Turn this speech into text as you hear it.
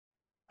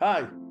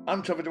Hi,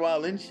 I'm Trevor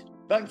Lynch.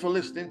 Thanks for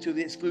listening to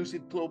the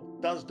exclusive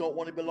Club Dads Don't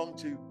Want to Belong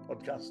To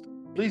podcast.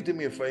 Please do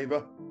me a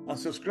favour and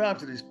subscribe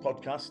to this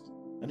podcast.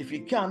 And if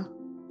you can,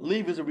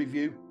 leave us a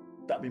review.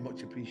 That'd be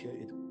much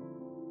appreciated.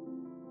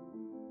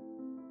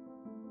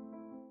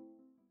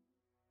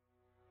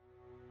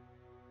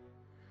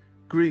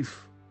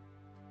 Grief,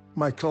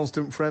 my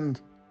constant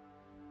friend.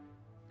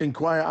 In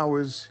quiet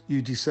hours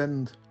you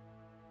descend,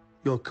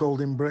 your cold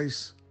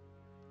embrace,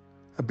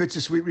 a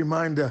bittersweet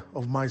reminder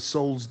of my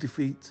soul's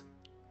defeat.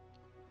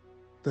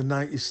 The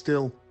night is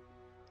still,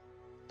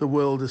 the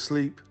world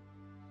asleep.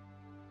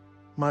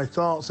 My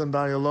thoughts and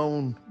I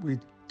alone, we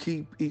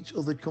keep each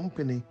other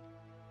company.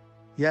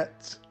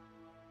 Yet,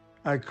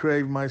 I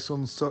crave my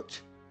son's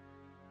touch,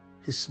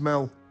 his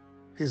smell,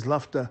 his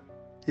laughter,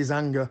 his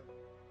anger.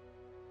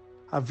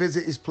 I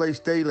visit his place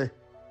daily.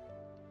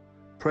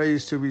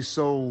 Praise to his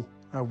soul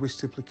I wish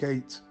to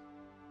placate.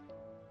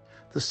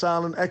 The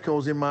silent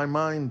echoes in my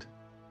mind.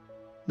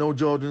 No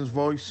Jordan's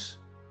voice,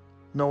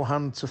 no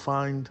hand to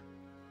find.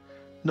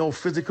 No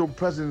physical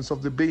presence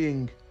of the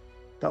being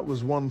that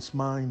was once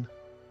mine.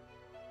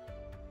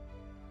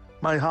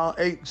 My heart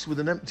aches with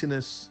an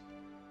emptiness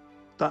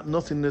that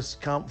nothingness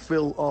can't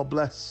fill or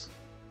bless.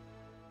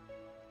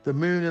 The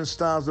moon and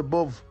stars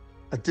above,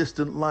 a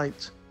distant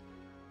light,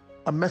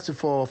 a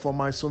metaphor for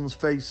my son's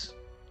face,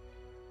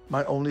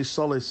 my only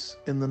solace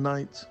in the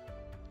night.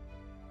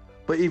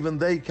 But even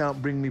they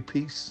can't bring me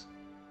peace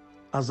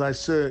as I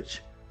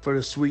search for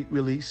a sweet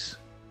release.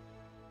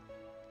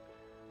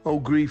 Oh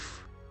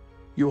grief,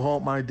 you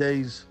haunt my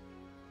days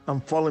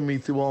and follow me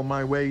through all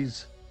my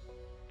ways.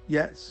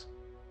 Yet,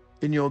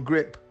 in your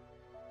grip,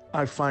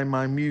 I find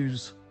my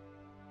muse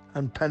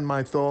and pen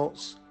my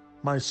thoughts,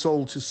 my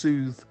soul to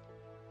soothe.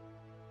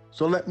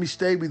 So let me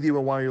stay with you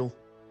a while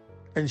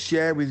and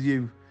share with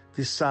you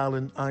this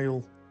silent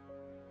isle.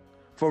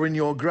 For in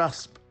your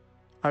grasp,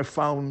 I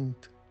found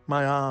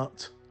my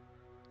art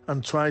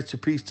and tried to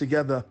piece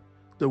together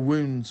the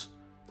wounds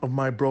of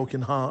my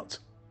broken heart,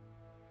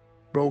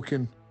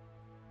 broken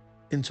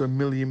into a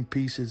million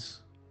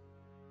pieces.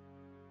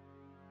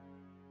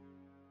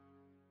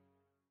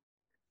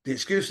 The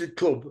exclusive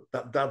club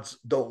that dads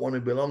don't want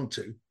to belong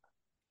to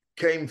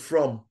came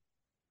from,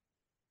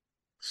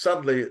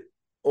 sadly,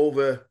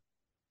 over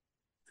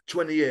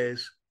 20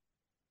 years,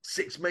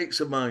 6 mates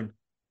of mine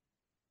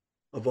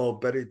have all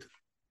buried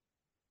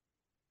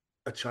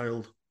a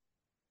child,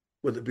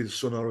 whether it be a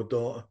son or a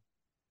daughter.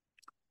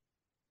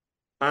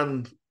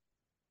 And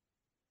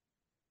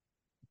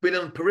being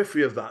on the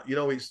periphery of that, you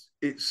know, it's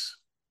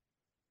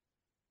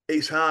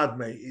hard,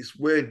 mate. It's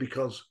weird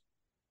because,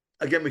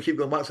 again, we keep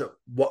going back to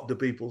what do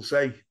people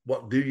say?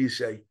 What do you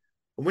say?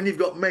 And when you've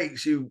got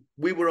mates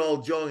we were all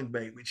joined,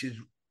 mate, which is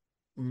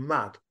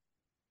mad,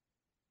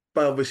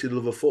 by obviously the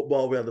love of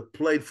football. We had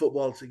played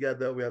football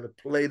together. We had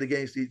played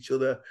against each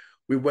other.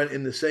 We went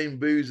in the same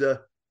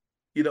boozer,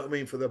 you know what I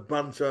mean, for the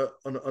banter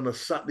on a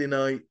Saturday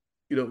night.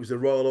 You know, it was the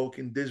Royal Oak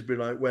in Disbury,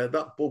 like, where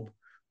that pub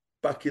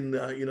back in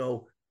the, you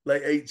know,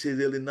 late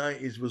 80s, early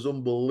 90s was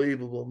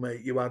unbelievable,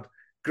 mate. You had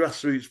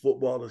grassroots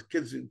footballers,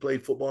 kids who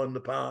played football in the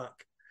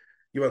park.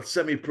 You had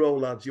semi-pro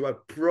lads. You had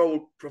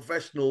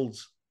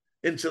professionals,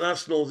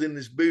 internationals in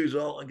this booze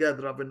all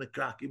together having the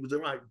crack. It was a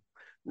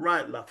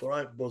right laugh, all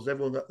right, buzz.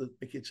 Everyone got the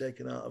mickey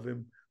taken out of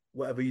him,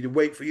 whatever. You'd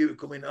wait for you to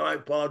come in. All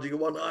right, Paul, you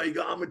go on. Oh, you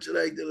got hammered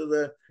today.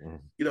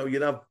 You know,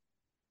 you'd have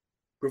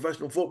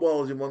professional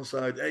footballers in one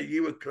side. Hey,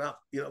 you were crap.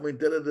 You know what I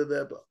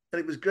mean?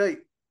 And it was great.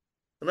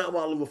 And that's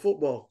why I love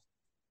football.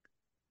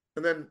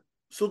 And then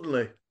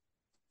suddenly,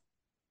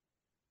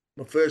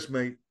 my first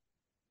mate,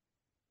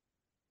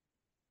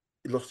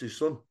 he lost his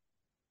son.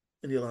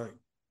 And you're like,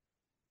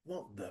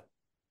 what the?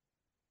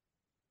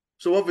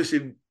 So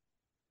obviously,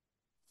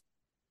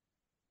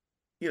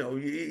 you know,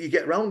 you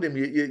get around him,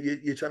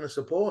 you're trying to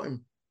support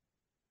him.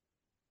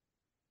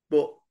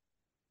 But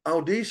how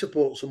do you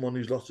support someone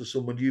who's lost to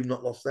someone you've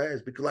not lost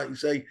theirs? Because like you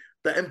say,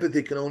 that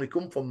empathy can only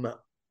come from that.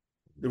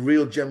 The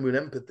real genuine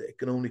empathy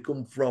can only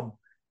come from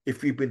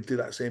if you've been through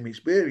that same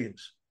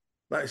experience.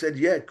 Like I said,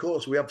 yeah, of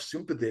course, we have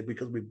sympathy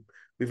because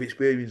we've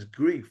experienced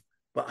grief.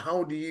 But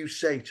how do you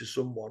say to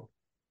someone,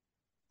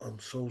 I'm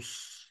so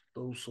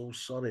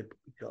sorry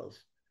because,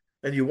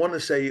 and you want to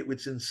say it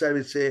with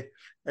sincerity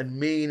and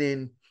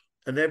meaning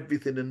and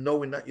everything and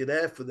knowing that you're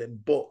there for them,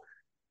 but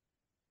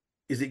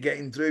is it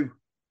getting through?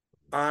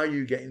 Are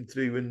you getting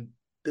through? And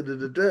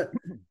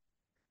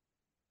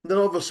then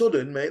all of a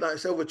sudden, mate, like I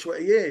said, over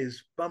 20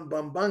 years, bang,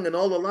 bang, bang, and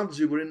all the lads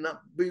who were in that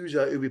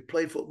boozer who we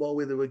played football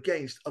with or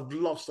against have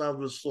lost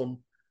either a son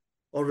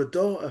or a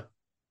daughter.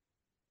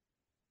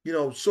 You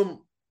know,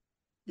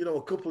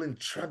 a couple in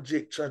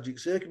tragic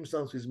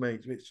circumstances,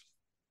 mate, which,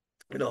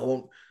 you know, I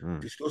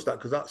won't discuss that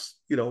because that's,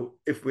 you know,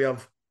 if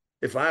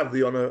I have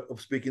the honour of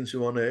speaking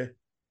to on air,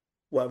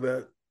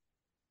 whatever,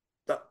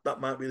 that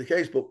might be the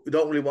case, but we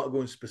don't really want to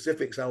go into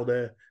specifics how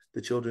the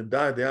children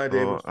died. The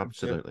idea was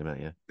absolutely, mate,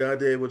 yeah. The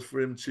idea was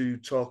for him to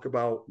talk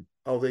about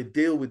how they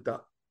deal with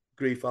that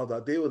grief, how they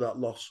deal with that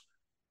loss.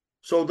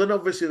 So then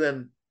obviously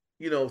then,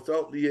 you know,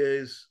 throughout the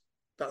years,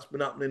 that's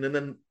been happening. And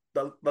then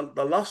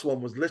the last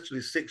one was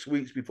literally 6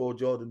 weeks before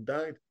Jordan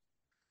died,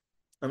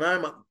 and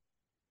I'm at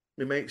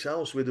my mate's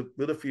house with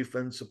a few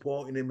friends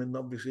supporting him, and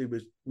obviously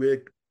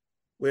we're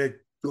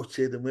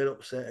gutted and we're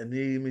upset, and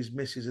he and his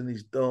missus and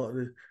his daughter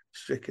are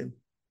stricken,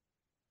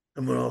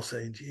 and we're all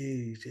saying,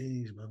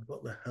 "Geez, man,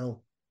 what the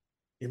hell?"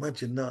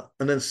 Imagine that.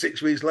 And then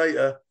 6 weeks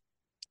later,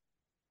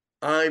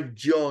 I've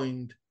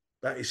joined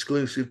that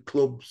exclusive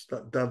clubs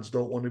that dads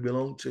don't want to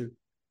belong to.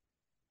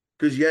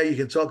 Because, yeah, you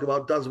can talk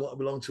about dads want to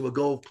belong to a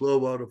golf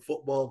club or a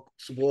football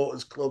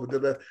supporters club.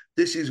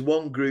 This is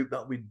one group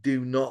that we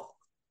do not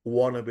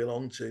want to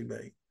belong to,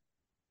 mate.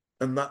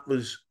 And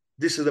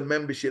this is a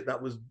membership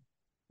that was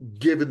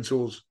given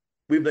to us.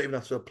 We've not even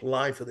had to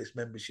apply for this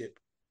membership.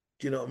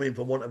 Do you know what I mean?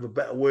 For want of a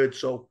better word.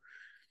 So,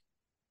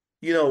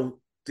 the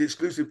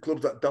exclusive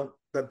clubs that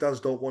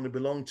dads don't want to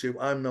belong to,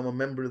 I'm now a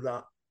member of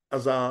that,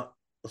 as are,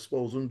 I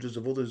suppose, hundreds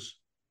of others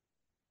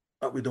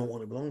that we don't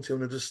want to belong to.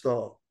 And I just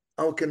thought,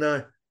 how can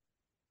I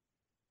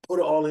put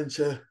it all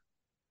into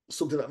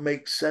something that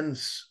makes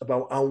sense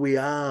about how we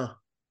are?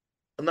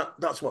 And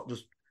that's what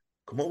just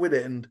come up with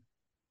it. And,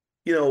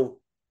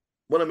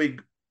 one of me,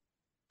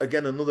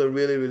 again, another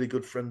really, really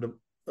good friend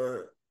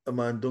of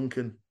mine,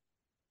 Duncan,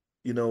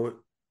 he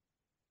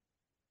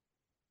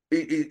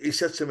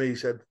said to me, he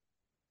said,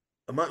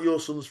 I'm at your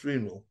son's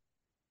funeral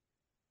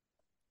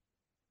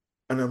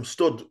and I'm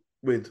stood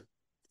with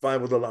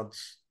 5 other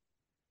lads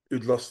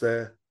who'd lost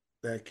their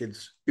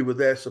kids, who were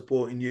there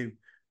supporting you.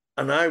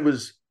 And I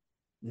was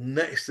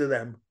next to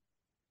them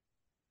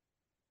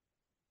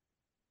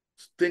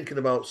thinking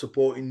about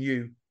supporting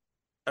you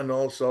and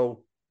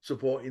also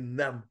supporting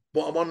them.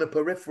 But I'm on the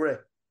periphery.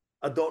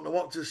 I don't know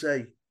what to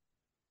say.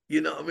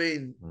 You know what I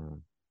mean?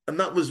 Mm. And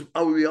that was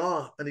how we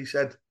are. And he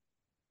said,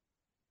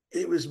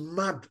 it was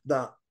mad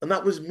that, and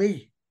that was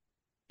me.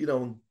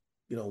 Good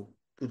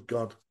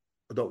God,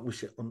 I don't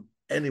wish it on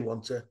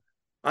anyone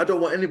I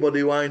don't want anybody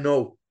who I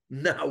know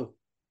now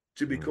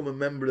to become a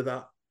member of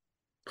that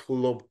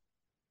club.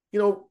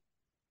 You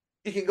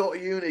can go to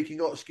uni, you can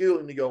go to school,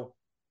 and you go,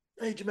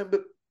 hey, do you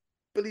remember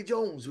Billy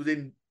Jones was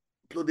in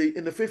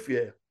the 5th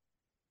year?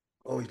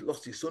 Oh, he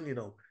lost his son,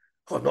 Oh,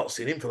 I've not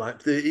seen him for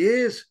like 30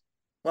 years.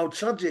 How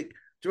tragic. Do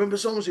you remember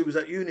someone who was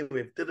at uni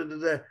with?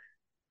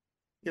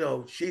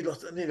 She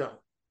lost it, and you go,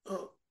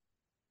 oh.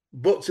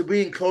 But to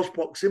be in close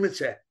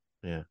proximity,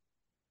 yeah,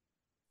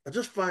 I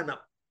just find that,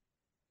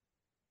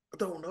 I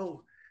don't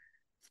know,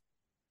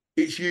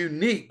 it's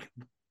unique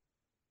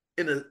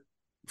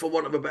for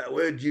want of a better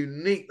word,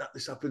 unique that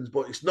this happens,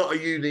 but it's not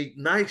a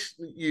nice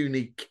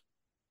unique.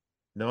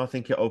 No, I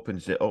think it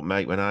opens it up,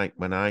 mate. When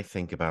I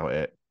think about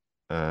it,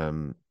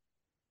 there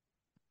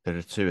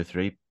are 2 or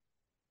 3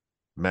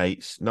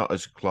 mates, not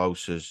as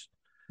close as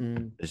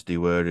they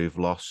were, who've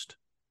lost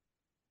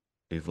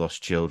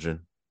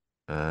children.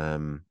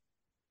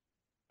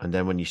 And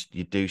then when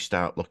you do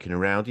start looking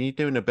around and you're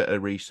doing a bit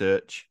of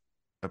research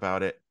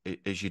about it,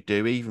 as you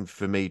do, even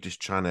for me, just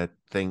trying to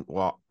think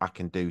what I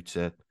can do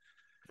to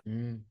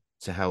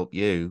help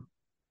you,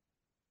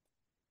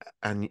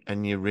 and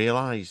you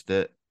realise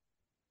that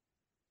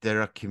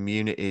there are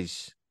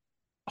communities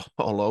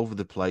all over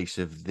the place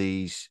of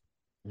these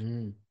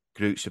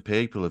groups of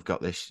people who've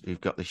got this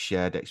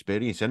shared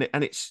experience, and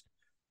it's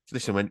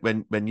listen,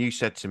 when you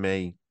said to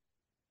me,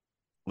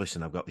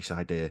 listen, I've got this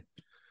idea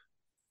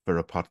for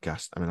a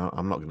podcast. I mean,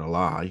 I'm not going to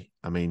lie.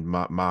 I mean,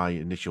 my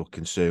initial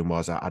concern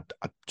was,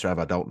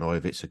 Trevor, I don't know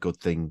if it's a good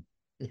thing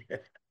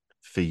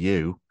for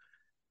you.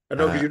 I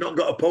know, because you've not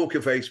got a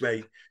poker face,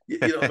 mate. You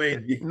know what I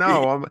mean?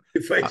 No,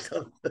 your face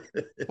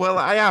well,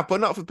 I have,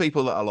 but not for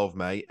people that I love,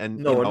 mate. And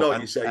no, I know what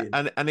you're saying.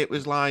 And it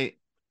was like,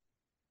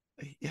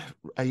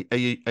 are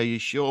you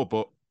sure?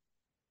 But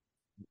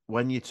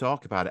when you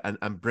talk about it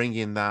and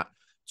bringing that,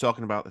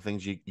 talking about the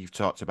things you've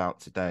talked about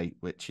today,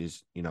 which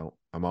is,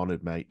 I'm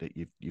honoured, mate, that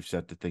you've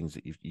said the things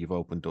that you've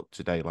opened up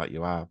today, like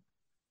you have.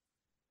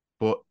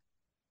 But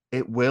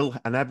it will,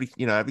 and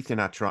everything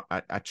I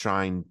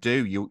try and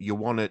do, you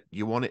want it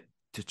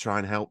to try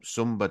and help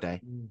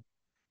somebody,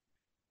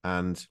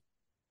 and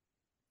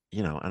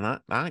and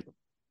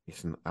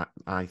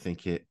I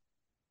think it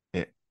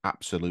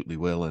absolutely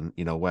will, and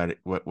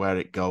where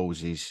it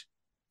goes is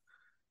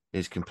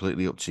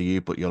completely up to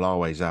you, but you'll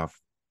always have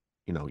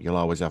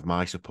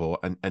my support,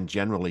 and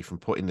generally from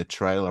putting the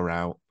trailer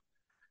out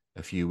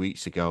a few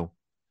weeks ago,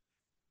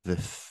 the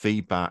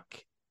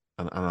feedback,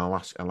 and I'll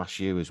ask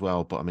you as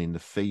well, but I mean the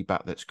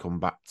feedback that's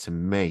come back to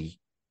me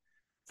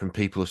from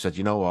people who said,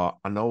 you know what,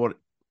 I know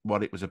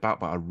what it was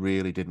about, but I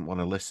really didn't want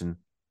to listen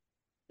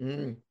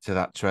to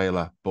that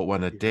trailer, but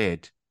when I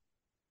did,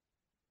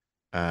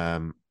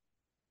 I'm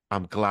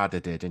glad I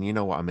did, and you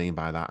know what I mean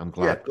by that. I'm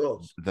glad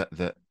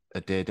that I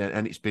did,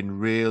 and it's been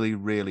really,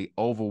 really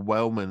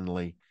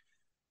overwhelmingly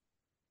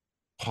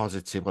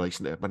positive. Well,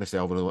 when I say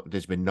overwhelming,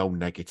 there's been no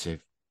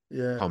negative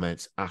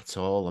comments at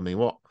all. I mean,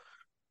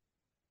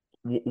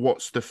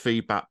 what's the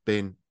feedback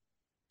been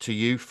to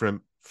you,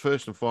 from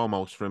first and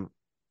foremost from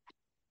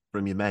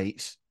your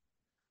mates,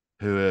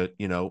 who are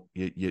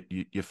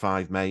your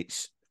 5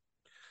 mates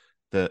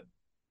that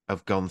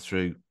have gone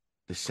through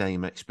the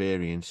same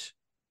experience.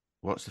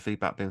 What's the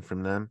feedback been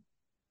from them?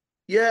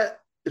 Yeah,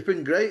 it's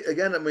been great.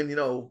 Again, I mean, you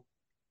know,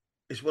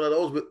 it's one of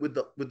those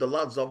with the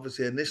lads.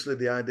 Obviously, initially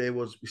the idea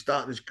was we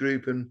start this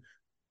group and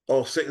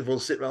all six of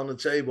us sit around the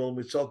table and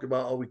we talk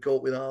about how we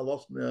cope with our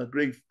loss and our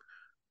grief.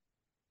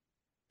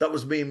 That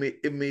was me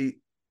in me,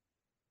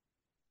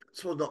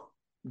 sort of not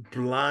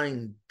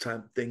blind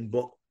type thing,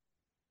 but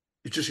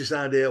it's just this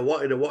idea.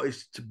 What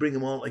is to bring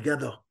them all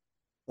together,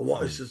 or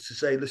what is to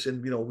say,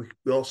 listen, you know,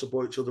 we all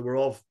support each other. We're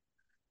all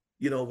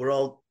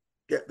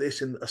get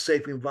this in a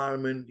safe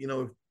environment. You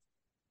know, if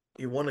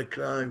you want to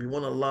cry, if you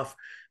want to laugh,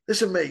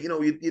 listen, mate. You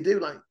know, you do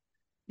like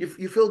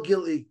you feel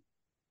guilty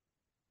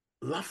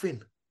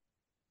laughing.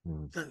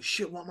 Like,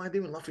 shit, what am I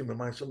doing laughing with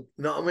my son?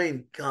 You know what I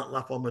mean? Can't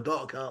laugh on my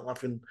daughter, can't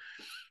laugh in.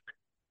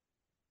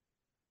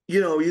 You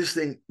know, you just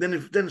think, then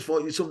it's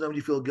for you, sometimes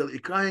you feel guilty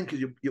crying because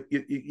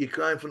you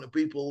cry in front of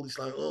people. It's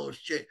like, oh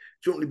shit,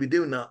 shouldn't really be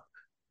doing that.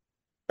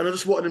 And I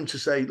just wanted him to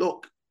say,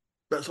 look,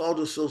 let's all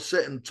just still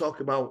sit and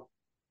talk about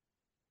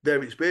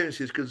their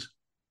experiences, because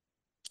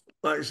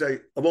like I say,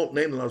 I won't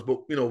name the lads,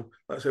 but you know,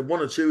 like I said,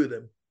 one or two of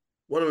them,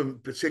 one of them in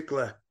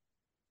particular,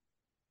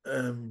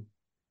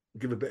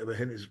 give a bit of a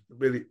hint, is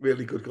really,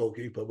 really good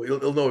goalkeeper, but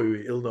he'll know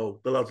he'll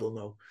know, the lads will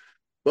know.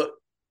 But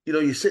you know,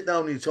 you sit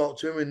down and you talk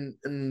to him,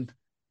 and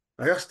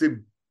I asked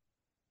him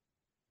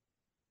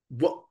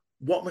what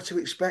am I to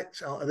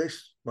expect out of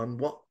this, man?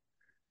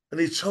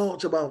 And he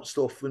talked about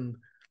stuff, and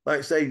like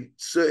I say,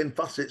 certain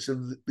facets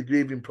of the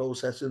grieving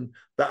process and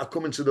that are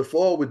coming to the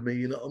fore with me,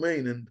 you know what I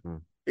mean?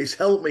 And it's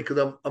helped me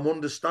because I'm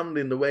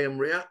understanding the way I'm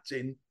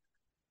reacting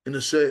in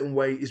a certain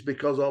way is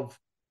because of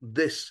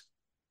this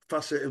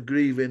facet of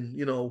grieving,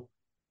 you know,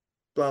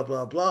 blah,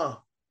 blah, blah.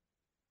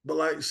 But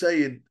like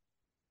saying,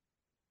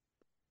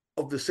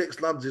 of the six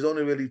lads, there's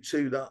only really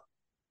two that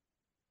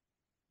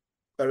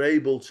are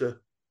able to,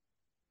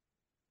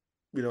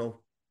 you know,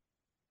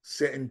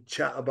 sit and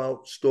chat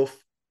about stuff.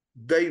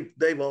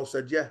 They've all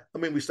said, yeah. I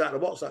mean, we started a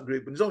WhatsApp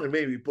group, and it's only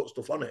me who put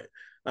stuff on it.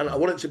 And I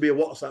want it to be a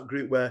WhatsApp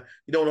group where,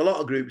 you know, in a lot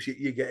of groups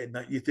you get in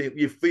that you think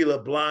you feel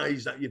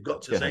obliged that you've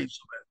got to say something.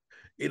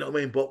 You know what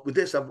I mean? But with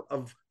this,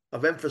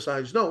 I've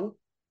emphasised, no,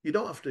 you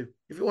don't have to.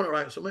 If you want to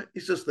write something,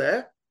 it's just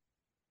there.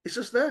 It's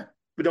just there.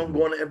 We don't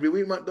go on it every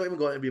week. We don't even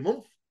go on it every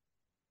month.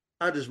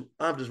 I've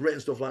just written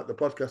stuff like the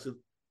podcast,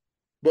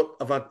 but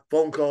I've had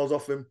phone calls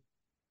off him.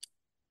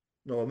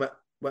 No,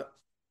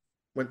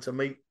 went to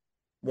meet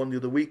one the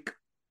other week.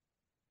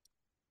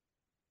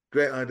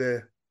 Great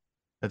idea.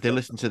 Have they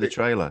listened to the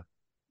trailer?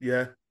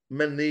 Yeah.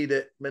 Men need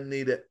it. Men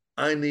need it.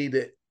 I need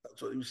it.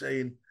 That's what he was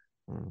saying.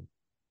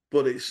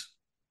 But it's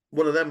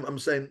one of them. I'm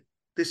saying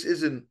this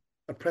isn't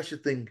a pressure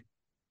thing.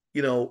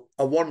 You know,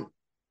 I want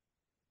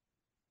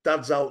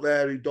dads out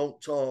there who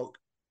don't talk,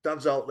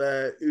 dads out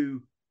there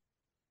who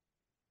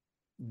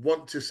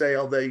want to say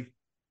how they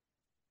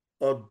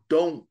or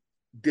don't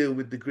deal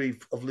with the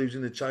grief of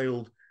losing a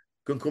child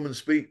can come and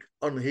speak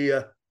on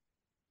here.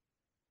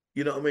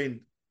 You know what I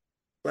mean?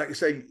 Like I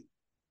say,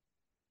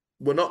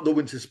 we're not going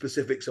into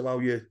specifics of how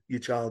your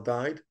child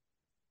died.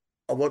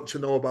 I want to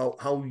know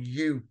about how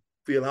you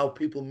feel, how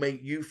people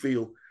make you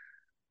feel.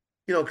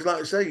 You know, because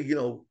like I say, you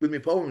know, with my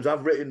poems,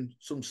 I've written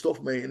some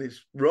stuff, mate, and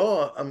it's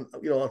raw. And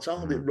you know, I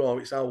sound it raw.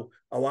 It's how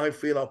I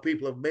feel, how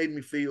people have made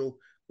me feel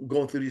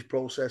going through this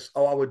process,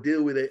 how I would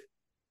deal with it.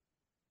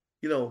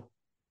 You know,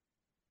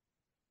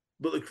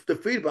 but the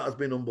feedback has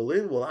been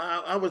unbelievable.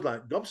 I was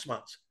like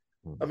gobsmacked.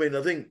 I mean,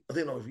 I think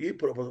if you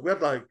put up, we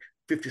had like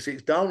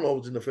 56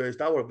 downloads in the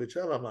first hour of the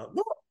channel. I'm like,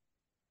 what?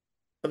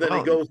 And then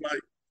it goes like,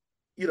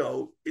 you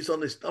know, it's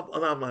on this stuff,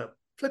 and I'm like,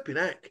 flipping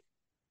heck.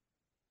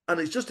 And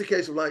it's just a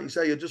case of, like you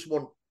say, you just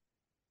want,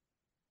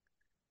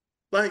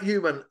 like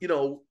you, man, you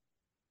know,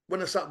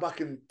 when I sat back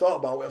and thought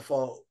about it, I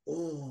thought,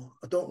 oh,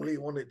 I don't really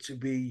want it to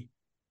be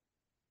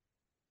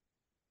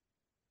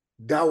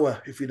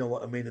dour, if you know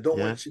what I mean. I don't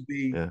want it to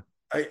be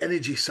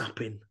energy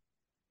sapping.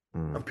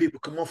 And people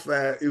come off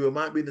there who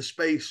might be in the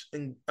space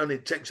and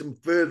it takes them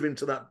further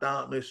into that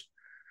darkness.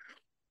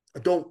 I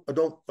don't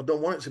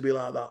want it to be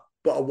like that.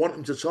 But I want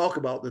them to talk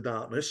about the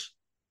darkness.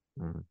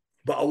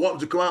 But I want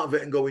them to come out of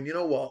it and going, you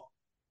know what?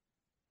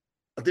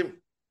 I didn't,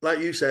 like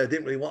you said, I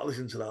didn't really want to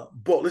listen to that.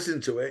 But listen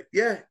to it,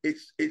 yeah,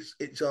 it's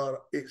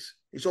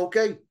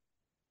okay.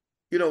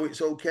 You know,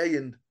 it's okay.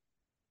 And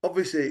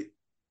obviously,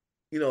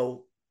 you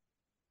know,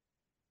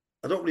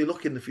 I don't really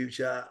look in the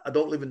future. I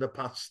don't live in the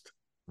past.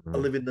 I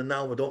live in the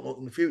now. I don't look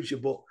in the future.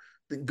 But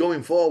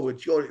going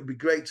forward, sure, it'd be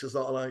great to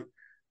sort of like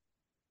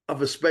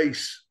have a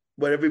space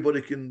where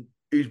everybody can,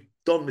 who's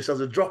done this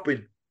as a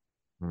drop-in.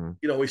 You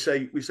know, we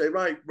say,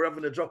 right, we're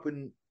having a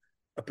drop-in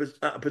at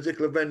a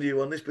particular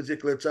venue on this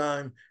particular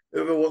time.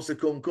 Whoever wants to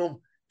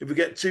come. If we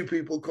get 2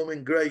 people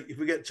coming, great. If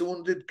we get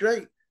 200,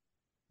 great.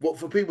 But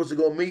for people to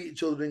go meet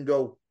each other and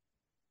go,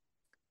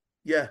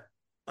 yeah,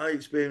 I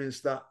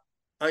experienced that.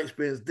 I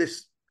experienced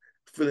this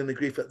feeling the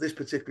grief at this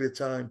particular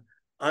time.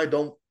 I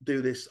don't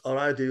do this, or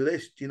I do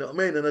this. Do you know what I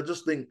mean? And I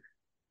just think,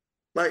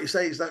 like you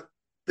say, it's that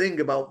thing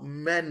about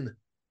men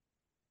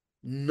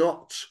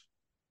not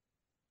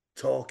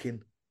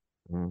talking.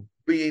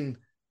 being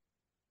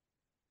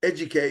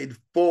educated,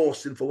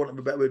 forced, and for want of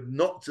a better word,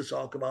 not to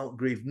talk about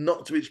grief,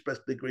 not to express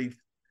the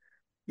grief.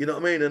 You know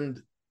what I mean?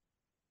 And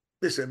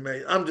listen,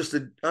 mate, I'm just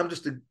a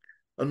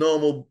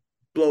normal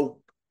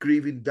bloke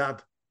grieving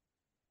dad.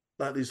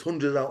 Like there's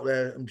hundreds out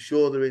there, I'm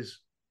sure there is.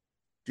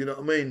 Do you know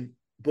what I mean?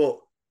 But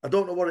I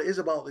don't know what it is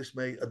about this,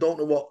 mate. I don't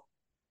know what.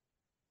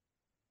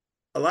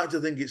 I like to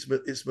think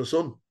it's my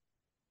son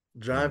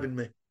driving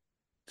me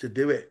to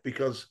do it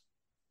because,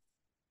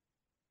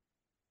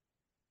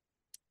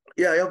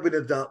 yeah, I have been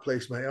in a dark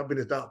place, mate. I've been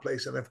in a dark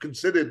place, and I've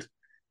considered.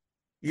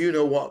 You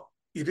know what?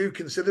 You do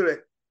consider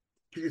it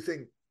because you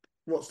think,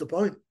 what's the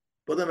point?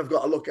 But then I've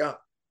got to look at.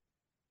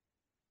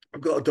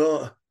 I've got a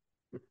daughter.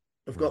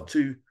 I've got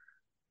 2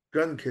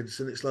 grandkids,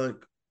 and it's like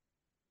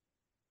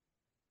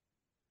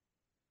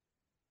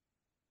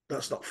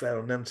that's not fair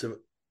on them to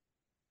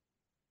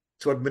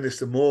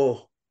administer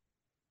more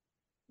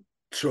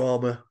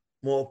trauma,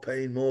 more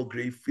pain, more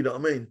grief. You know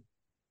what I mean?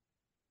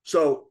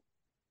 So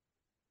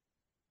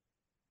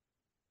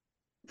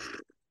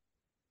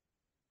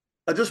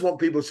I just want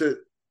people to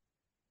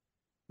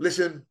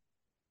listen.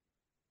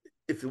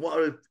 If they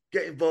want to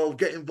get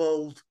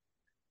involved.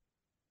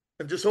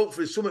 And just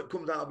hopefully something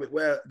comes out of it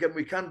where, again,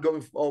 we can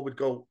going forward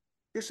go,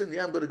 listen,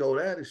 yeah, I'm going to go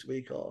there this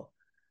week. Or,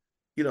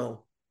 you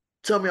know,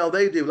 tell me how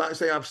they do. Like I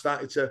say, I've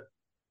started to,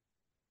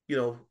 you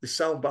know, the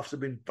sound baths have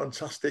been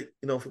fantastic,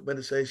 you know, for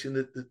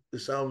meditation. The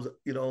sounds,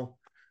 you know,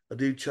 I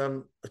do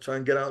chant. I try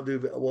and get out and do a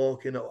bit of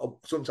walking.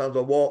 Sometimes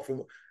I walk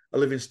I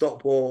live in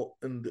Stockport,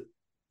 and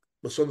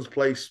my son's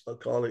place, I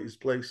call it his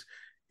place,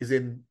 is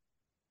in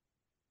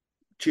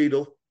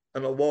Cheadle,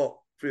 and I walk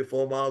 3 or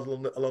 4 miles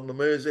along the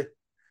Mersey,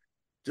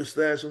 just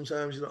there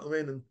sometimes, you know what I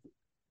mean? And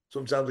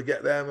sometimes I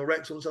get there, I'm a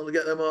wreck, sometimes I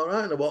get there, I'm all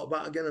right, and I walk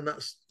back again, and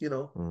that's, you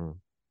know,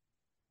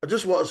 I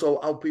just want to show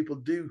how people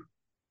do,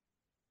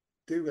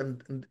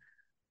 and you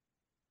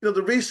know,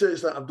 the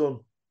research that I've done,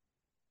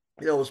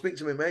 you know, I was speaking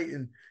to my mate,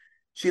 and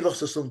she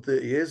lost her son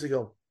 30 years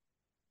ago,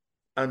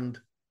 and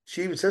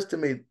she even says to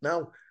me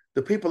now,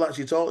 the people that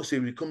she talks to,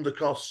 who comes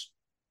across,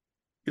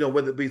 you know,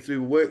 whether it be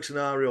through a work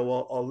scenario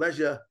or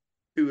leisure,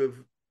 who have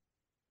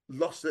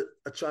lost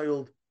a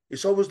child,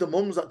 it's always the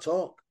mums that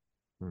talk.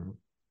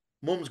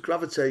 Mums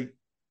gravitate,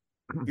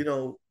 you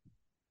know,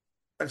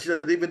 and she said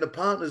even the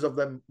partners of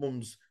them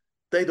mums,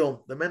 they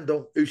don't, the men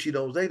don't, who she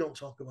knows, they don't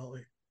talk about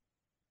it.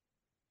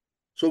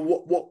 So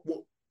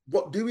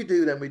what do we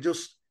do then? We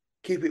just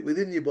keep it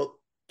within you, but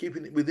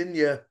keeping it within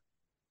you,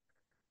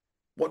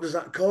 what does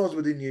that cause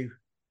within you?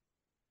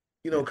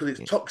 You know, because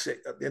it's toxic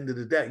at the end of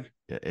the day.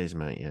 It is,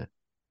 mate, yeah.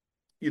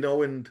 You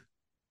know, and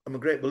I'm a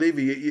great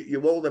believer.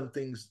 You all them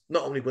things,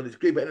 not only when it's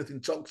grief, but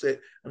anything toxic,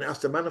 and it has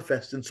to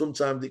manifest, and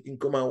sometimes it can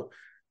come out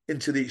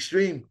into the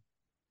extreme,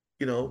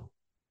 you know.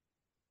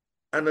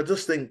 And I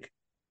just think,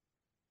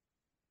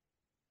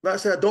 like I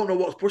say, I don't know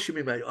what's pushing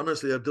me, mate.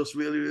 Honestly, I just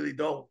really, really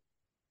don't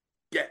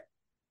get.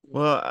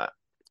 Well,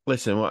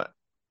 listen, and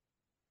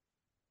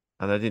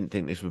I didn't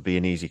think this would be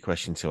an easy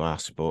question to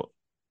ask, but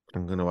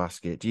I'm going to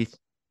ask it.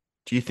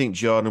 Do you think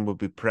Jordan would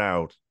be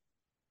proud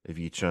of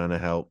you trying to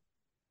help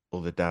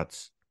other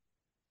dads?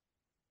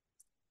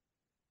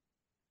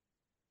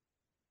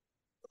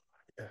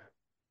 Yeah,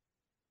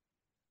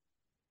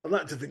 I'd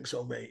like to think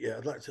so, mate. Yeah,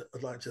 I'd like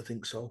to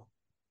think so.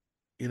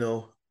 You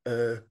know,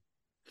 I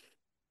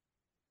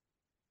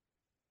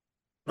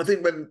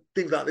think when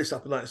things like this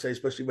happen, like I say,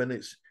 especially when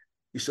it's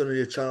your son or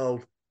your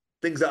child,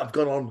 things that have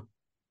gone on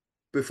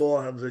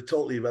beforehand are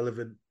totally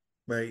irrelevant,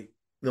 mate.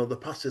 You know, the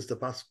past is the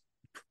past.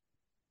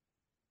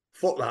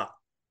 Fuck that.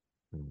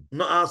 I'm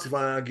not asked if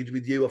I argued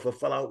with you or if I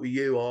fell out with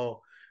you or,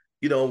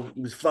 you know, it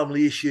was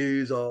family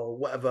issues or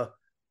whatever.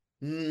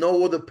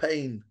 No other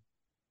pain,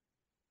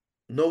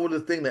 no other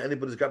thing that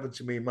anybody's happened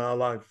to me in my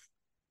life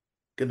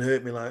can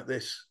hurt me like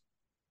this.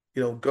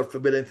 You know, God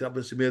forbid anything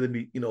happens to me, other than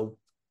me, you know,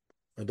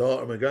 my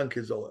daughter, my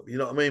grandkids, or whatever. You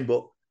know what I mean?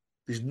 But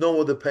there's no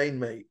other pain,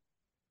 mate.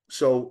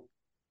 So,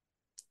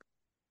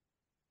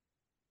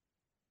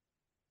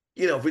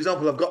 you know, for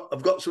example,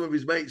 I've got some of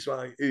his mates,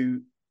 right,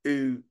 who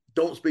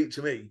don't speak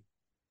to me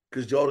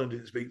because Jordan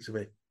didn't speak to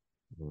me.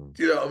 Do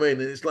you know what I mean?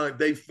 And it's like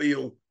they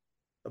feel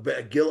a bit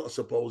of guilt, I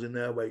suppose, in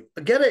their way.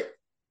 I get it.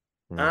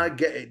 I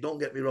get it. Don't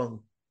get me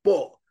wrong.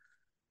 But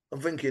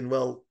I'm thinking,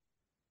 well,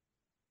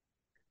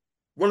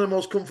 one of the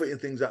most comforting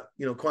things that,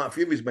 you know, quite a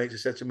few of his mates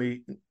have said to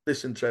me,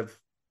 listen, Trev,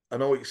 I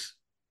know it's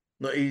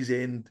not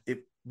easy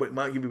but it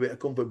might give you a bit of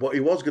comfort, but he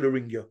was going to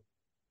ring you.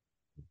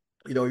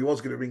 You know, he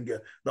was going to ring you.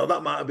 Now,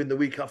 that might have been the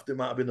week after,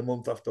 might have been the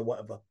month after,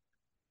 whatever.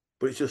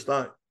 But it's just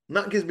like, and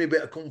that gives me a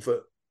bit of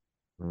comfort.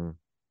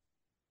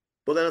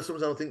 But then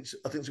sometimes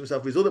I think to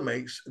myself, his other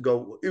mates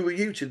go, who are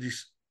you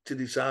to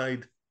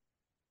decide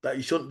that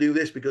you shouldn't do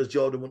this because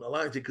Jordan wouldn't have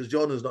liked it because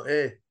Jordan's not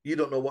here. You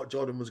don't know what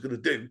Jordan was going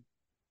to do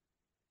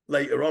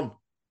later on.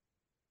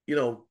 You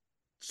know,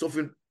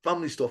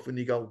 family stuff, and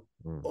you go,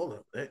 hold on,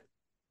 mate.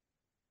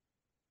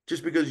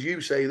 Just because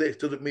you say this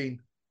doesn't mean,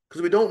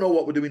 because we don't know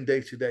what we're doing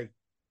day to day.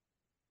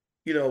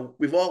 You know,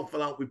 we've all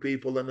fell out with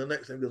people, and the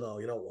next thing goes, oh,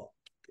 you know what?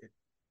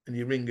 And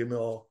you ring him,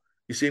 or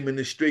you see him in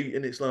the street,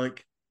 and it's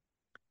like,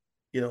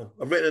 You know,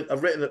 I've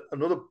written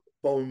another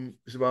poem.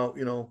 It's about,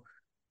 you know,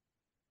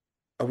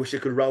 I wish I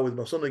could row with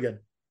my son again.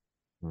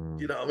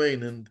 You know what I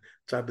mean? And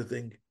type of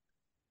thing.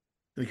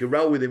 And you can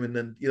row with him, and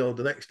then, you know,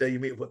 the next day you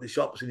meet up at the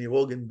shops and you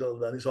hug and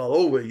it's all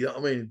over. You know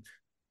what I mean?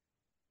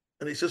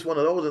 And it's just one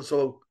of those. And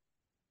so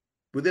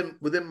within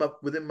my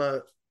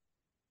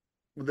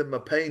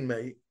pain,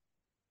 mate,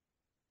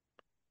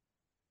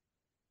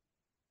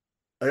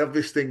 I have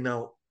this thing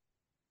now.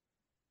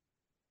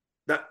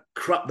 That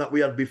crap that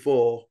we had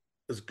before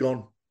has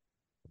gone.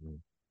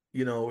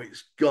 You know,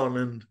 it's gone.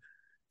 And,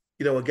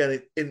 you know,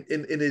 again, in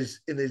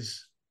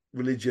his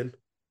religion,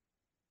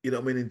 you know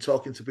what I mean, in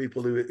talking to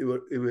people who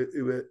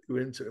were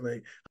into it,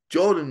 mate.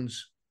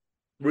 Jordan's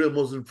real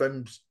Muslim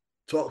friends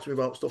talk to me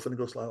about stuff, and he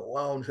goes like,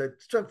 wow, and he said,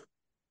 Trev,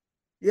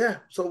 yeah,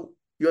 so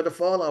you had a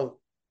fallout.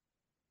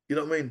 You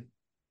know what I mean?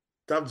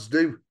 Dads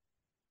do.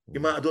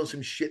 You might have done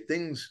some shit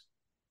things.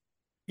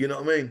 You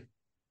know what I mean?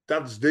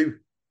 Dads do.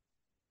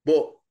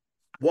 But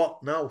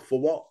what now? For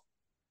what?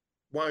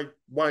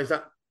 Why is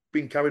that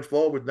being carried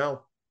forward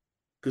now?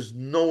 Because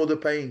no other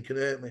pain can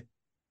hurt me.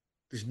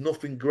 There's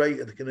nothing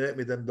greater that can hurt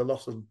me than the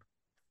loss of,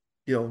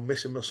 you know,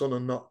 missing my son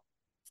and not,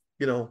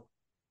 you know,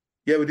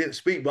 yeah, we didn't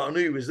speak, but I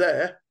knew he was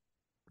there.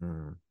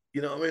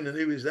 You know what I mean? I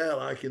knew he was there.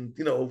 Like, and,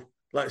 you know,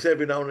 like I say,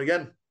 every now and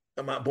again,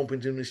 I might bump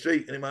into him in the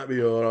street and he might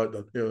be all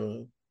right. You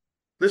know.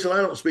 Listen,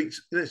 I don't speak.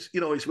 It's, you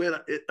know, it's weird,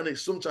 and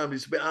it's sometimes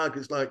it's a bit hard.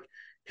 It's like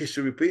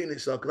history repeating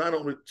itself because I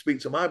don't speak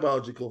to my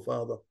biological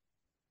father.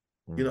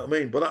 You know what I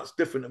mean? But that's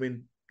different. I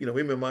mean, you know,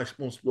 him and my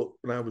mum split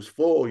when I was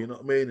 4. You know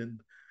what I mean?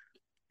 And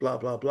blah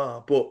blah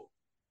blah. But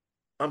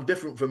I'm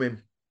different from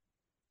him,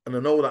 and I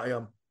know that I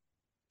am.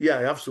 Yeah,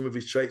 I have some of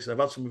his traits, and I've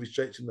had some of his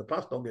traits in the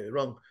past. Don't get me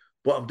wrong,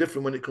 but I'm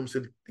different when it comes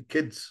to the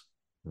kids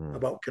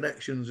about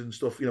connections and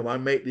stuff. You know, I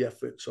make the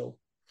effort, so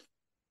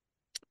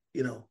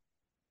you know,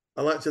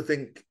 I like to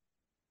think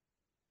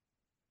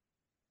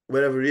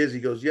wherever he is, he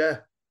goes, yeah.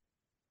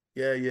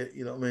 You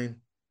know what I mean?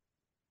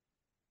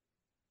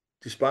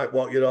 Despite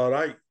what, you're all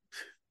right.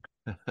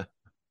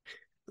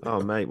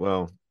 Oh, mate,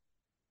 well,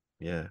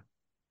 yeah.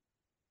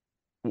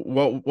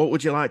 What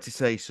would you like to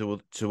say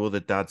to other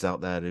dads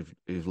out there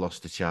who've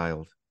lost a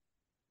child?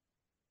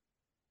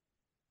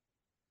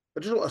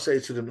 I just want to say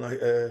to them,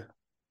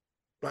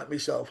 like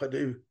myself, I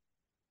do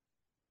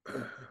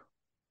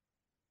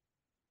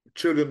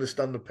truly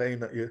understand the pain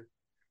that you're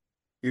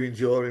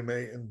enduring,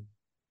 mate, and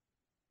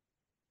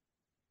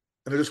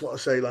I just want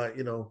to say, like,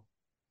 you know,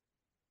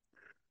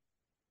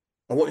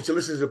 I want you to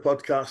listen to the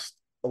podcast.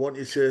 I want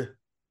you to,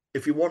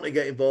 if you want to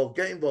get involved,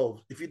 get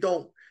involved. If you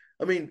don't,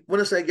 I mean,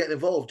 when I say getting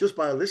involved, just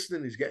by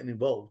listening is getting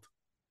involved.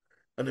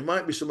 And there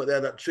might be something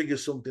there that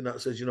triggers something that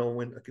says, you know,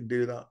 when I can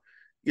do that.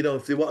 You know,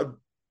 if they want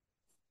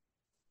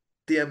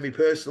to DM me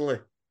personally,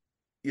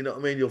 you know what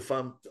I mean? You'll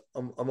find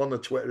I'm on the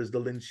Twitter as the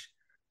Lynch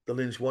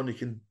one. You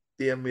can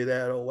DM me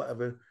there or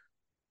whatever.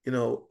 You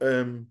know,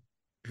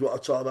 if you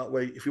want to talk that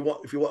way, if you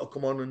want to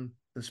come on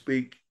and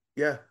speak,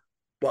 yeah.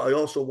 But I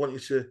also want you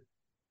to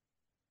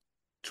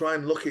try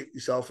and look at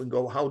yourself and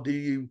go, how do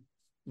you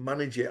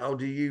manage it? How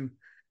do you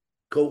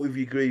cope with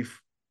your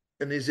grief?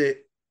 And is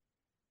it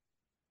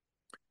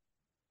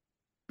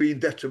being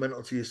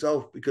detrimental to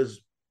yourself?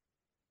 Because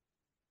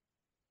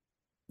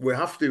we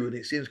have to, and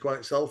it seems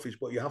quite selfish,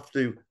 but you have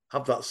to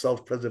have that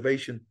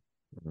self-preservation.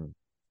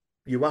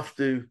 You have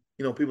to,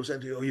 you know, people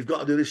saying to you, oh, you've got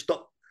to do this,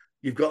 stop.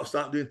 You've got to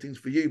start doing things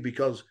for you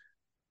because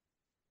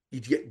you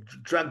get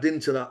dragged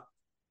into that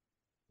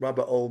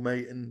rabbit hole,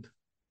 mate. And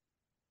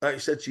like I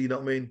said to you, you know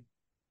what I mean?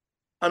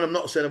 And I'm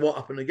not saying it won't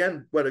happen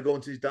again, where I go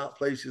into these dark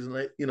places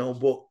and, you know,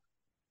 but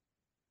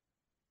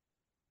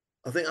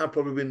I think I've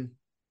probably been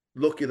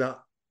lucky that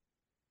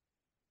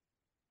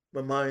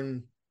my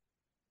mind,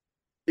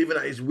 even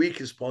at its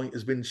weakest point,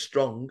 has been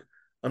strong.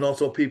 And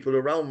also people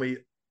around me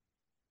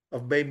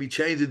have made me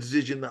change the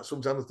decision that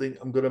sometimes I think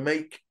I'm going to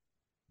make.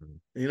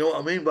 You know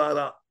what I mean by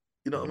that?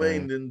 You know what I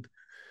mean? And,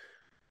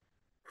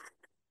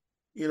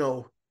 you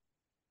know,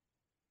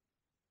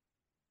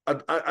 I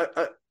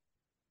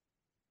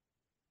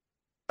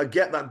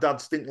get that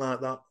dads think like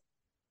that.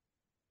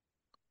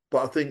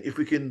 But I think if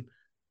we can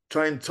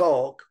try and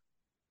talk,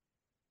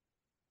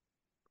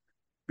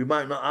 we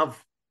might not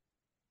have,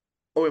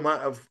 or we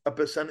might have a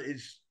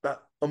percentage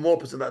a more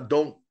percent that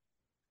don't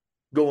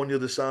go on the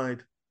other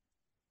side.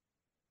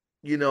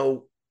 You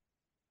know,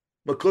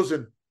 my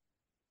cousin,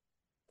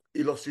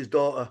 he lost his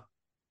daughter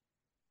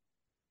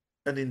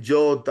and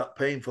endured that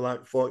pain for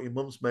like 14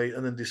 months, mate,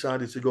 and then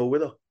decided to go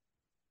with her.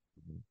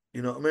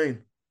 You know what I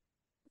mean?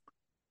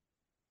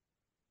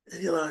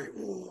 And you're like,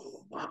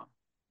 oh, wow.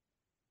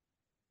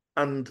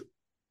 And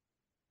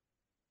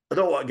I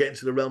don't want to get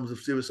into the realms of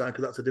suicide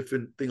because that's a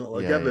different thing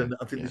altogether. Yeah. And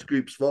I think there's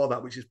groups for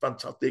that, which is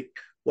fantastic.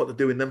 What they're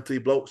doing, them 3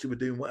 blokes who were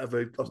doing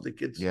whatever, lost their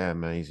kids. Yeah,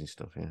 amazing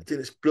stuff. Yeah, I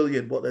think it's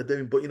brilliant what they're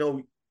doing. But, you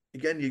know,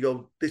 again, you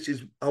go, this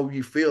is how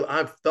you feel.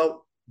 I've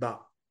felt that.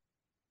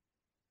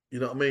 You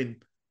know what I mean?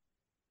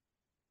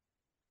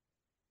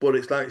 But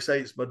it's like, say,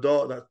 it's my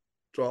daughter that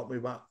brought me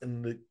back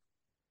and the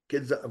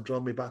kids that have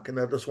drawn me back. And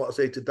that's what I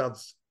say to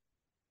dads.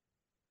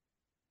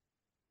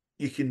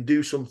 you can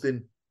do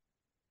something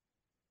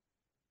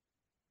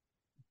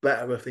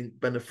better, I think,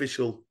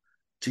 beneficial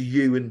to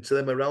you and to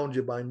them around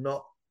you by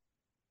not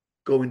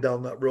going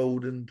down that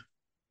road. And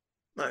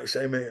like I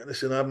say, mate,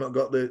 listen, I've not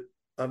got the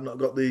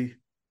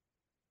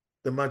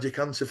magic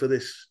answer for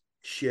this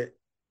shit.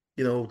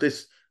 You know,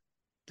 this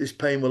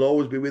pain will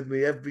always be with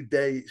me every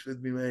day. It's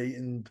with me, mate,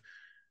 and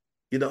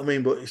you know what I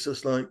mean. But it's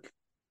just like,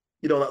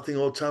 you know, that thing,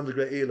 all time's a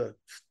great healer.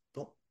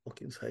 Stop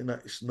fucking saying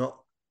that. It's not.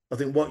 I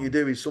think what you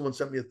do is, someone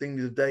sent me a thing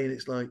the other day, and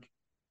it's like,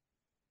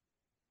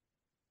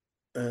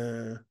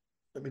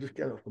 let me just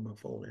get it up on my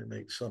phone here,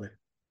 mate. Sorry,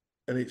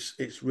 and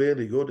it's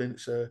really good, and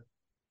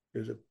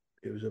it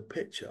was a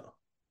picture,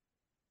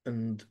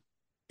 and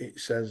it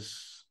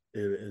says,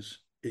 here it is.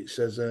 It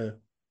says,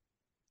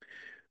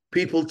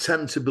 people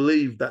tend to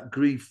believe that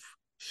grief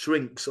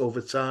shrinks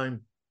over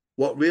time.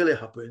 What really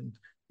happened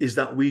is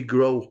that we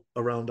grow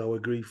around our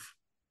grief.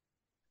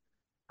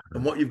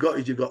 And what you've got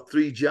is, you've got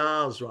 3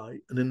 jars, right?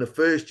 And in the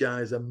first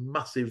jar is a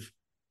massive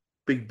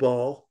big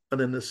ball.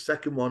 And then the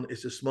second one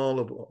is a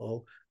smaller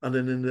ball. And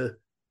then in the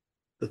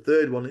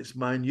third one, it's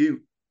minute.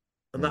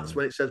 And that's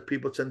when it says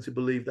people tend to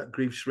believe that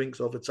grief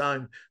shrinks over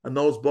time. And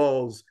those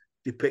balls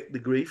depict the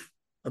grief.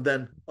 And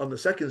then on the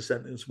second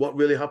sentence, what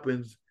really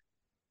happens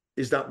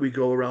is that we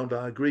go around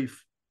our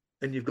grief.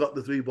 And you've got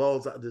the 3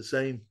 balls that are the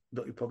same.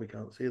 You probably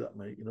can't see that,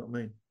 mate. You know what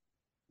I mean?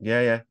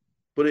 Yeah, yeah.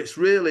 But it's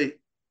really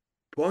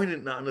poignant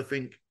at that. And I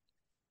think,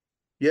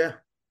 yeah,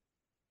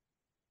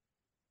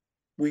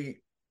 we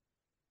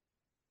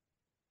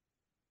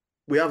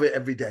have it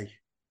every day.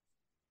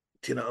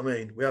 Do you know what I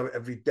mean? We have it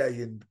every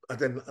day. And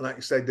then, like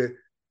I said,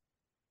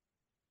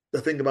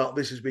 the thing about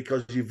this is,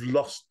 because you've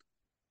lost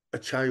a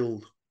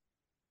child,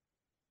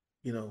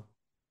 you know,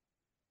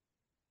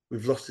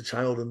 we've lost a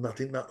child, and I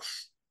think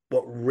that's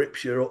what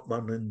rips you up,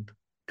 man. And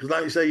because,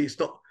 like you say, it's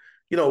not,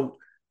 you know,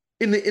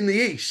 in the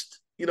East,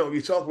 you know,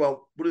 you talk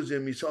about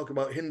Buddhism, you talk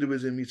about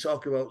Hinduism, you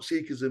talk about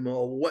Sikhism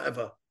or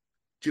whatever.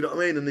 Do you know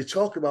what I mean? And they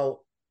talk about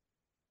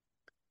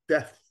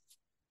death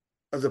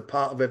as a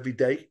part of every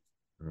day.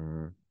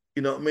 You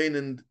know what I mean?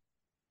 And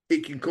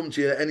it can come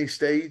to you at any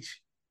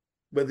stage,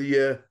 whether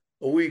you're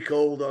a week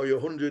old or you're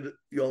 100,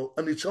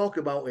 and they talk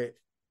about it.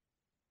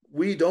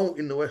 We don't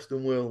in the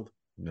Western world.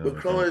 No, we're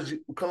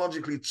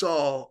chronologically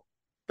taught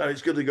that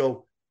it's going to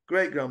go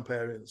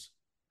great-grandparents,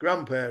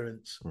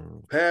 grandparents,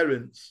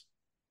 parents,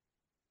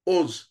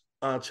 us,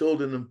 our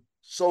children, and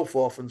so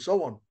forth and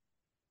so on.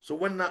 So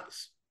when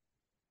that's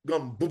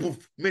gone,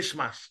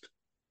 mishmashed,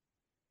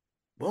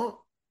 what?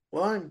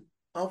 Why?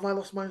 How have I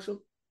lost my son?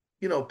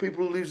 You know,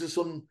 people lose their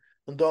son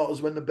and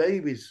daughters when they're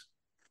babies.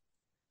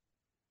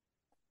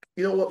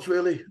 You know what was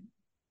really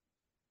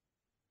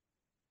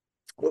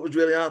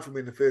hard for me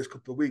in the first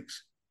couple of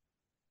weeks?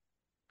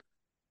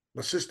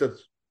 My sister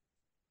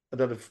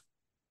had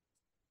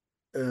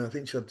I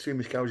think she had 2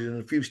 miscarriages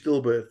and a few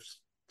stillbirths.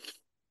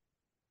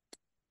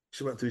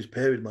 She went through this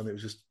period, man. It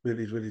was just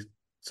really, really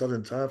sad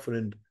and tired for her.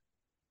 And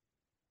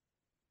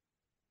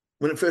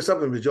when it first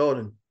happened with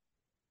Jordan,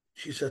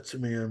 she said to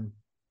me,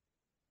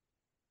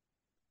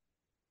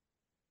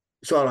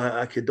 it's all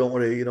right, kid, don't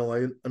worry, you know,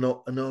 I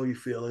know how you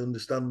feel, I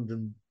understand,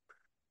 and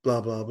blah,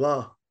 blah,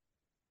 blah.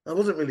 I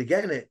wasn't really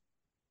getting it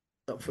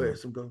at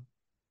first. I'm going,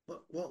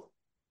 what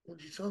are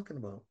you talking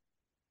about?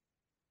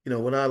 You know,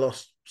 when I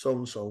lost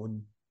so-and-so,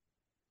 and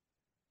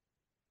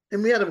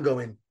in my head I'm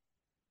going,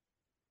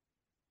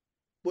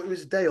 but it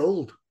was a day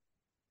old.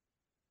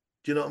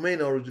 Do you know what I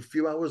mean? Or it was a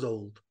few hours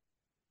old.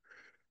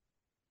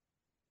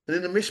 And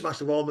in the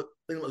mishmash of all the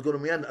thing that was going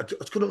on in my end, I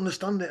just couldn't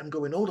understand it. I'm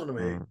going, hold on a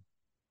minute.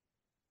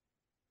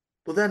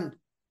 But then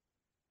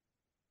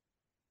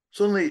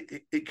suddenly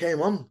it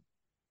came on,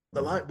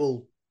 the light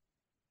bulb.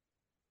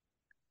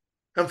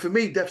 And for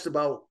me, death's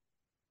about,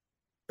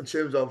 in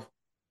terms of,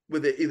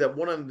 with it either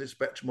one end of the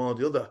spectrum or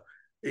the other,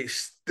 it's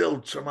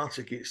still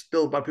traumatic. It's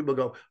still bad. People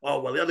go,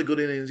 oh, well, he had a good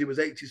innings. He was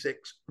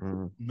 86.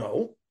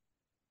 No.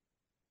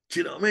 Do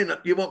you know what I mean?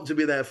 You want to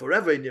be there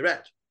forever in your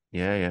head.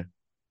 Yeah, yeah.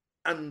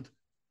 And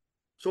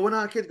so when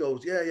our kid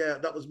goes, yeah,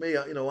 that was me.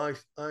 You know, I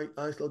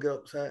still get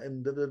upset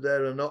and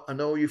I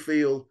know you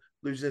feel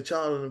losing a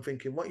child, and I'm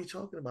thinking, what are you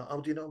talking about? How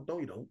do you know? No,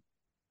 you don't.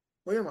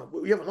 Well,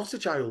 you haven't lost a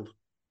child.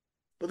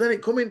 But then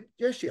it come in,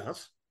 yes, she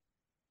has.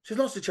 She's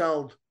lost a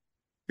child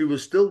who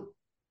was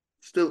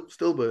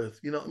stillbirth,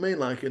 you know what I mean?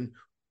 Like, and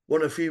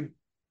one a few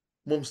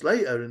months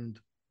later, and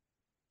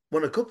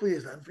one a couple of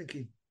years later, I'm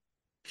thinking,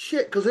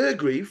 shit, because her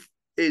grief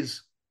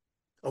is,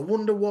 I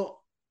wonder what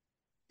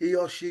he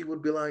or she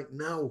would be like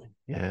now.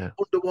 Yeah. I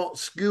wonder what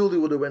school he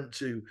would have went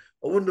to.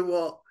 I wonder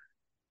what,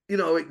 you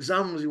know,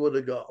 exams he would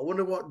have got. I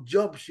wonder what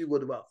job she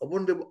would have got. I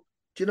wonder what,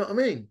 do you know what I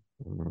mean?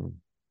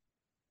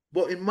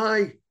 But in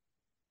my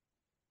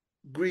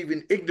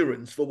grieving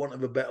ignorance, for want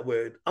of a better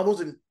word, I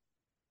wasn't,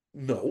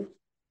 no.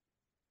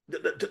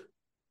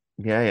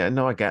 Yeah.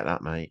 No, I get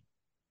that, mate.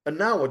 And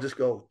now I just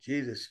go,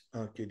 Jesus,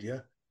 our kid, yeah.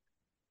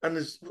 And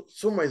there's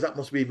some ways that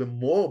must be even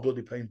more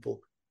bloody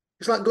painful.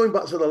 It's like going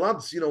back to the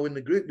lads, you know, in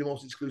the group, the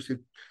most exclusive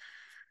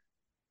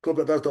club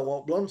that dads don't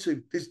want belong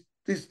to.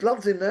 There's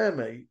lads in there,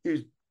 mate,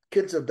 who's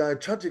kids have died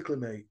tragically,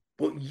 mate.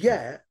 But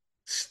yet,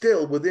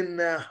 still within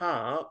their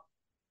heart,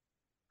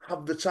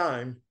 have the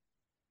time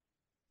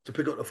to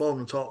pick up the phone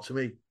and talk to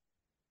me.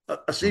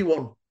 I see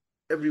one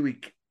every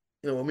week.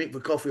 You know, we'll meet for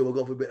coffee, we'll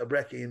go for a bit of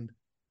brekkie, and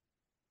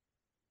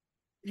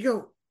you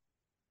go,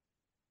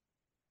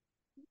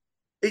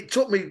 it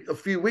took me a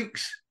few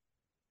weeks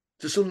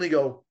to suddenly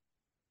go,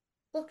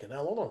 fucking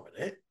hell, hold on a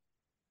minute.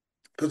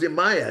 Because in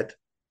my head,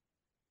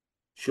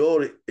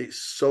 sure,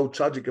 it's so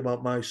tragic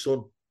about my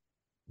son.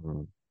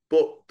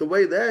 But the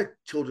way their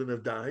children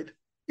have died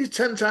is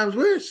 10 times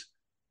worse.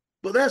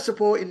 But they're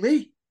supporting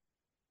me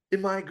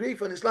in my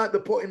grief. And it's like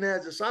they're putting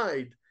theirs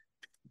aside.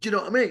 Do you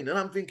know what I mean? And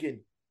I'm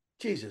thinking,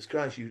 Jesus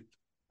Christ,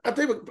 I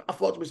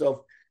thought to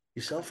myself,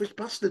 you selfish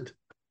bastard.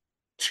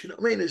 Do you know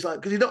what I mean? It's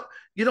like, because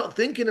you're not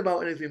thinking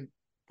about anything,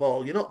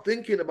 Paul. You're not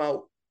thinking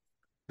about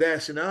their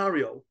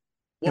scenario.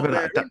 Well,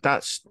 I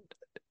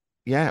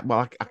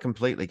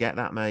completely get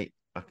that, mate.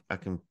 I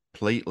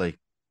completely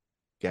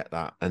get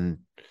that. And,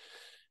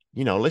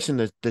 you know,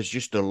 listen, there's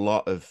just a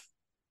lot of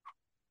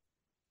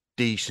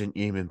decent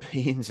human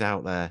beings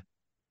out there,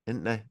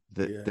 isn't there?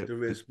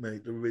 There is,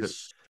 mate. There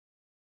is.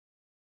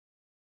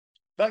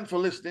 Thanks for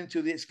listening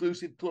to the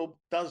exclusive Club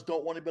Dads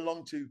Don't Want to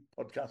Belong To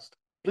podcast.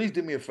 Please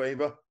do me a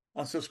favour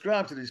and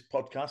subscribe to this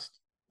podcast.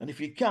 And if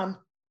you can,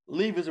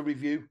 leave us a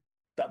review.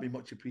 That'd be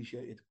much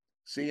appreciated.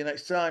 See you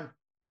next time.